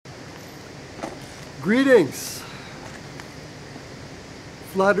Greetings,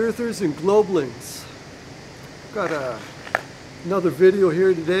 flat earthers and globelings. Got another video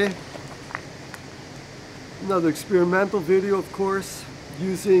here today. Another experimental video, of course,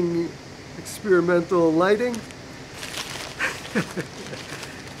 using experimental lighting.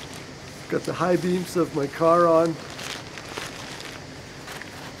 Got the high beams of my car on.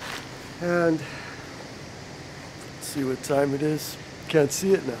 And let's see what time it is. Can't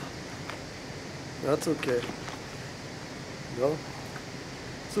see it now. That's okay. No.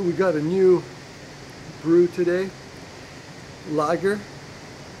 So we got a new brew today. Lager.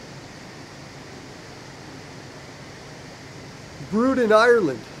 Brewed in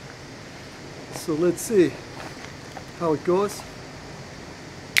Ireland. So let's see how it goes.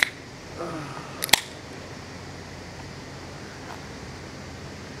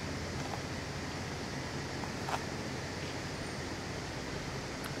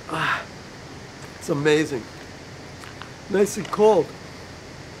 It's amazing. Nice and cold.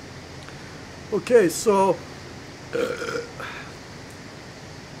 Okay, so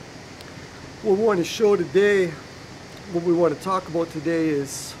what we want to show today, what we want to talk about today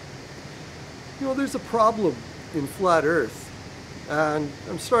is, you know, there's a problem in flat Earth, and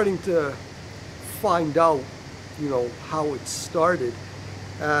I'm starting to find out, you know, how it started,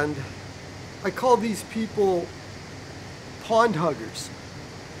 and I call these people pond huggers.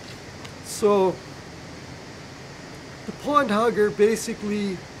 So the pond hugger,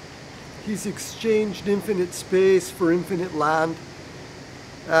 basically, he's exchanged infinite space for infinite land,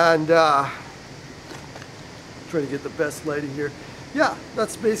 and trying to get the best lighting here. Yeah,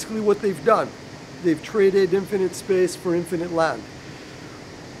 that's basically what they've done. They've traded infinite space for infinite land,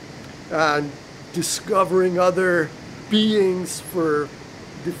 and discovering other beings for,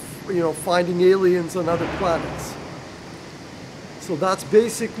 you know, finding aliens on other planets. So that's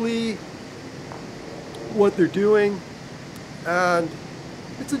basically what they're doing, and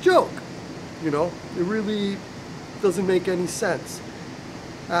it's a joke, you know. It really doesn't make any sense,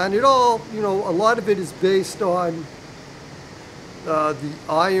 and it all, you know, a lot of it is based on the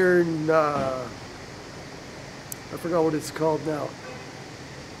iron, I forgot what it's called now,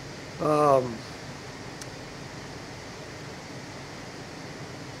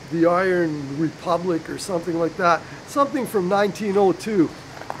 the Iron Republic or something like that, something from 1902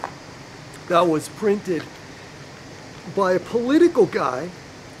 that was printed by a political guy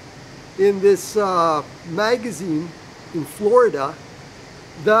in this magazine in Florida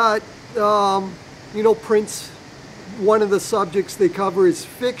that, you know, prints, one of the subjects they cover is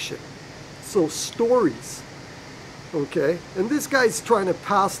fiction, so stories, okay? And this guy's trying to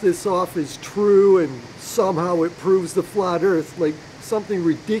pass this off as true, and somehow it proves the flat Earth, like something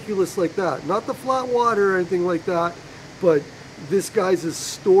ridiculous like that. Not the flat water or anything like that, but this guy's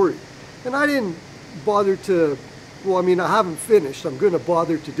story. And I didn't bother to, well, I mean, I haven't finished. I'm going to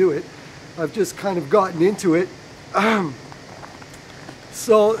bother to do it. I've just kind of gotten into it.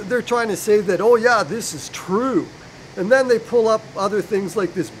 So they're trying to say that, oh yeah, this is true. And then they pull up other things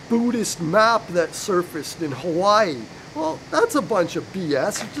like this Buddhist map that surfaced in Hawaii. Well, that's a bunch of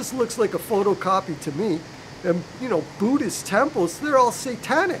BS. It just looks like a photocopy to me. And, you know, Buddhist temples, they're all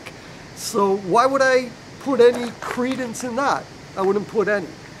satanic. So why would I put any credence in that? I wouldn't put any.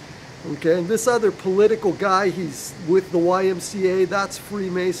 Okay, and this other political guy, he's with the YMCA, that's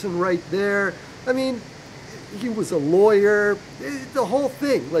Freemason right there. I mean, he was a lawyer, the whole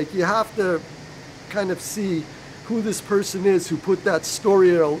thing. Like, you have to kind of see who this person is who put that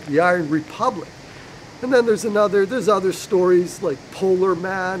story out, the Iron Republic. And then there's other stories like Polar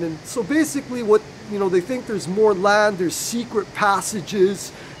Man. And so basically what, you know, they think there's more land, there's secret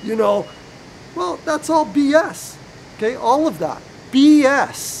passages, you know. Well, that's all BS, okay? All of that,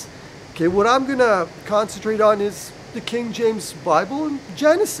 BS. Okay, what I'm gonna concentrate on is the King James Bible and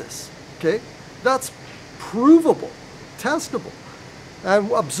Genesis, okay? That's provable, testable,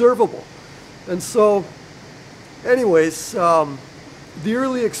 and observable. And so, anyways, the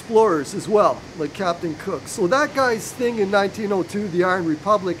early explorers as well, like Captain Cook. So that guy's thing in 1902, the Iron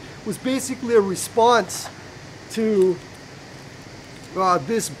Republic, was basically a response to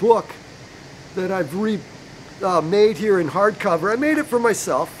this book that I've made here in hardcover. I made it for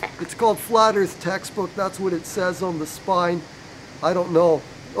myself. It's called Flat Earth Textbook. That's what it says on the spine. I don't know.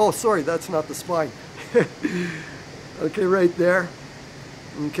 Oh, sorry, that's not the spine. Okay, right there.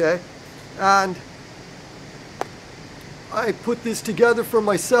 Okay. And I put this together for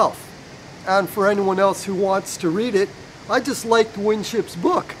myself and for anyone else who wants to read it. I just liked Winship's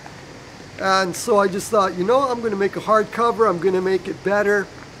book. And so I just thought, you know, I'm going to make a hardcover. I'm going to make it better,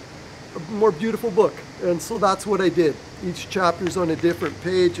 a more beautiful book. And so that's what I did. Each chapter's on a different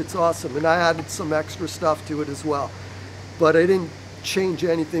page. It's awesome. And I added some extra stuff to it as well. But I didn't change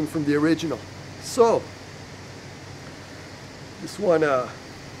anything from the original. So, just want to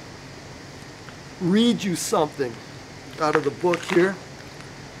read you something out of the book here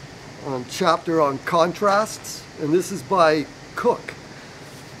on chapter on contrasts. And this is by Cook.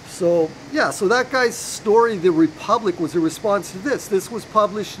 So, yeah, so that guy's story, The Republic, was a response to this. This was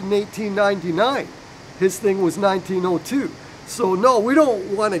published in 1899. His thing was 1902. So, no, we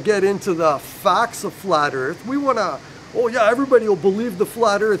don't want to get into the facts of flat Earth. We want to, oh, yeah, everybody will believe the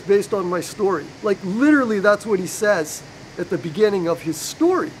flat Earth based on my story. Like, literally, that's what he says at the beginning of his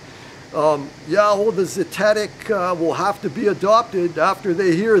story. Yeah, oh, the Zetetic will have to be adopted after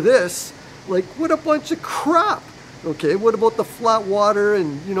they hear this. Like, what a bunch of crap. Okay, what about the flat water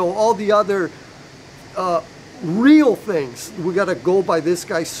and, you know, all the other real things? We got to go by this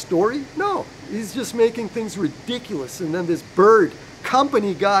guy's story? No, he's just making things ridiculous. And then this Bird,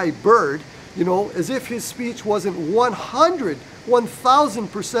 company guy Bird, you know, as if his speech wasn't 1000%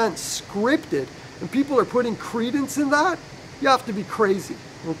 scripted and people are putting credence in that? You have to be crazy,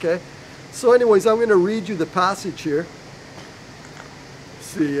 okay? So anyways, I'm going to read you the passage here. Let's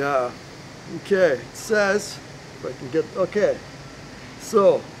see, okay, it says... If I can get, okay,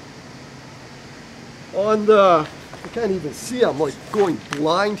 so on the, I can't even see, I'm like going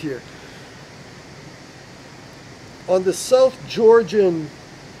blind here. On the South Georgian,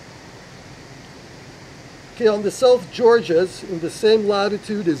 okay, on the South Georgias, in the same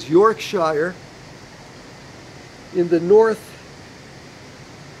latitude as Yorkshire, in the north,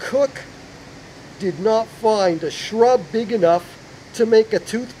 Cook did not find a shrub big enough to make a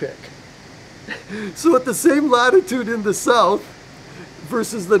toothpick. So at the same latitude in the south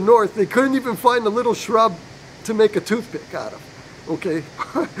versus the north, they couldn't even find a little shrub to make a toothpick out of. Okay,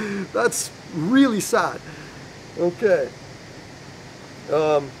 that's really sad. Okay,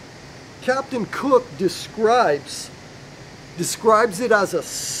 Captain Cook describes it as a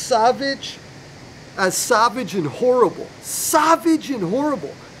savage and horrible. Savage and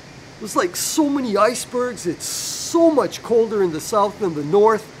horrible. There's like so many icebergs. It's so much colder in the south than the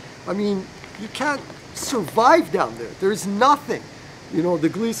north. I mean, you can't survive down there. There's nothing. You know, the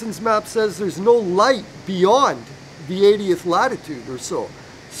Gleason's map says there's no light beyond the 80th latitude or so.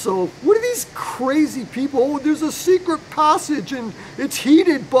 So what are these crazy people? Oh, there's a secret passage and it's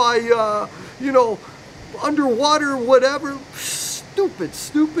heated by, you know, underwater, whatever. Stupid,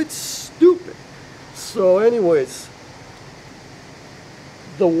 stupid, stupid. So anyways,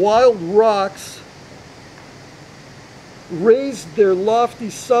 the wild rocks raised their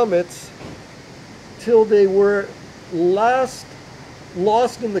lofty summits till they were lost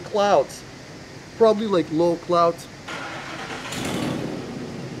in the clouds, probably like low clouds.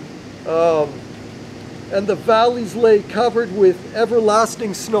 And the valleys lay covered with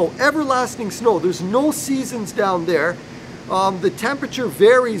everlasting snow. Everlasting snow. There's no seasons down there. The temperature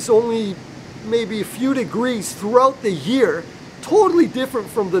varies only maybe a few degrees throughout the year. Totally different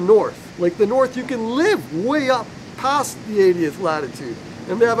from the north. Like the north, you can live way up past the 80th latitude,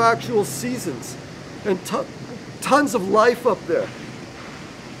 and they have actual seasons and tons of life up there.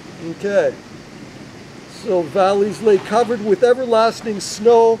 Okay, so valleys lay covered with everlasting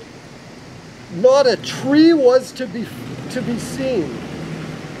snow. Not a tree was to be seen.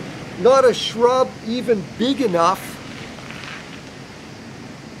 Not a shrub even big enough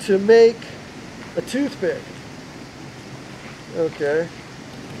to make a toothpick. Okay,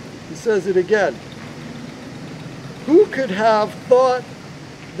 he says it again. Who could have thought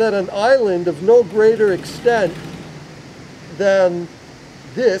that an island of no greater extent than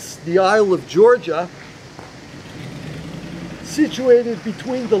this, the Isle of Georgia, situated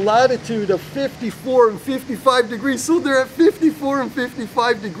between the latitude of 54 and 55 degrees. So they're at 54 and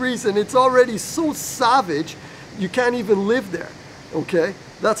 55 degrees and it's already so savage, you can't even live there, okay?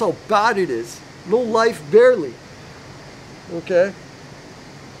 That's how bad it is. No life, barely, okay?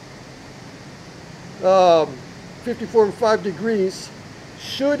 54 and 5 degrees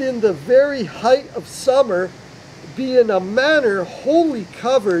should in the very height of summer be in a manner wholly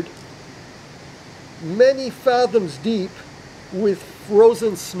covered many fathoms deep with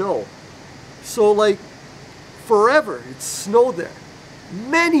frozen snow. So like forever it's snow there.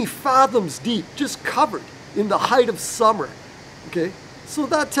 Many fathoms deep, just covered in the height of summer. Okay, so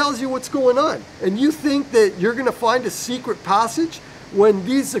that tells you what's going on. And you think that you're gonna find a secret passage when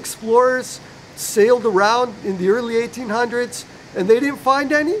these explorers sailed around in the early 1800s and they didn't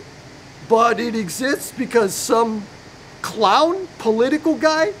find any? But it exists because some clown political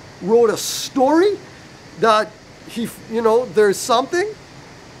guy wrote a story that he, you know, there's something.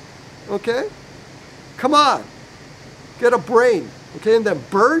 Okay, come on, Get a brain. Okay, and then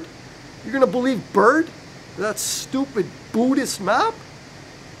bird? You're going to believe bird? That stupid Buddhist map?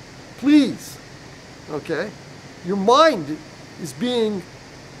 Please. Okay? Your mind is being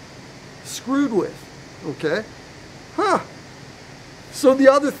screwed with. Okay? Huh. So the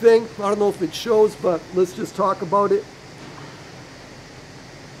other thing, I don't know if it shows, but let's just talk about it.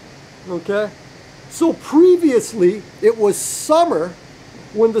 Okay? So previously, it was summer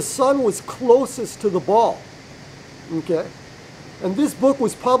when the sun was closest to the ball. Okay? And this book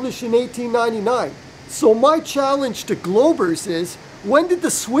was published in 1899. So my challenge to Globers is, when did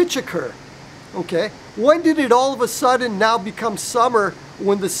the switch occur? Okay? When did it all of a sudden now become summer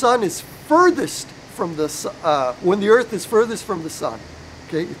when the sun is furthest from the when the earth is furthest from the sun?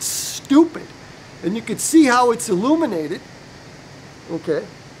 Okay? It's stupid. And you could see how it's illuminated. Okay?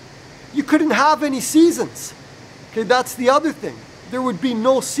 You couldn't have any seasons. Okay, that's the other thing. There would be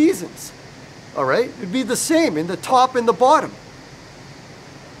no seasons. All right? It'd be the same in the top and the bottom.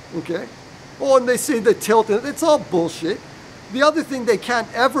 Okay? Oh, and they say the tilt, it's all bullshit. The other thing they can't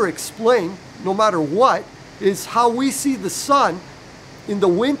ever explain, no matter what, is how we see the sun in the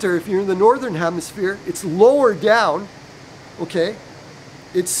winter. If you're in the northern hemisphere, it's lower down. Okay?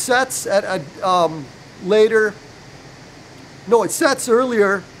 It sets at a later, no, it sets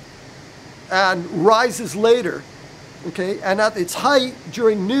earlier and rises later, okay? And at its height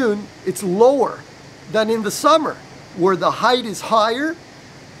during noon, it's lower than in the summer, where the height is higher,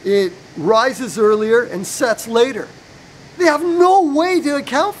 it rises earlier and sets later. They have no way to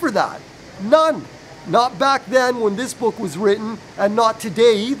account for that. None. Not back then when this book was written, and not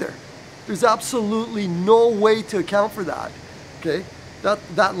today either. There's absolutely no way to account for that, okay?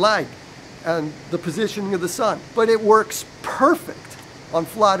 That lag and the positioning of the sun. But it works perfect on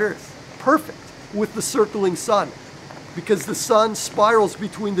flat Earth. Perfect with the circling sun, because the sun spirals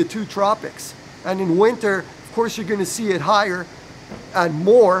between the two tropics. And in winter, of course, you're going to see it higher and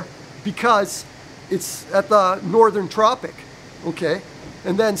more because it's at the northern tropic, okay?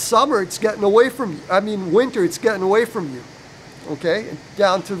 And then summer, it's getting away from you. I mean, winter, it's getting away from you, okay? And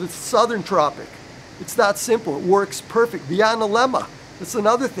down to the southern tropic. It's that simple. It works perfect. The analemma, that's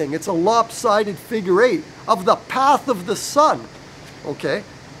another thing. It's a lopsided figure 8 of the path of the sun, okay?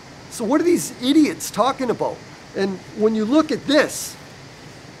 So what are these idiots talking about? And when you look at this,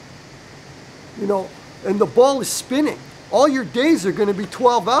 you know, and the ball is spinning, all your days are going to be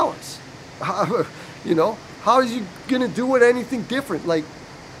 12 hours. You know, how are you going to do it anything different? Like,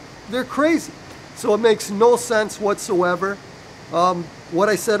 they're crazy. So it makes no sense whatsoever. What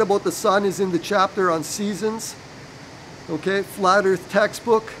I said about the sun is in the chapter on seasons. Okay, Flat Earth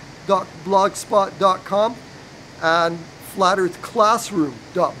Textbook.blogspot.com and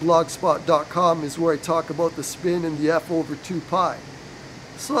flatearthclassroom.blogspot.com is where I talk about the spin and the F over 2 pi.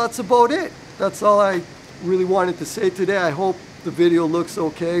 So that's about it. That's all I really wanted to say today. I hope the video looks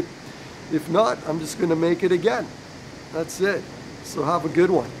okay. If not, I'm just going to make it again. That's it. So have a good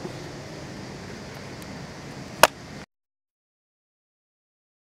one.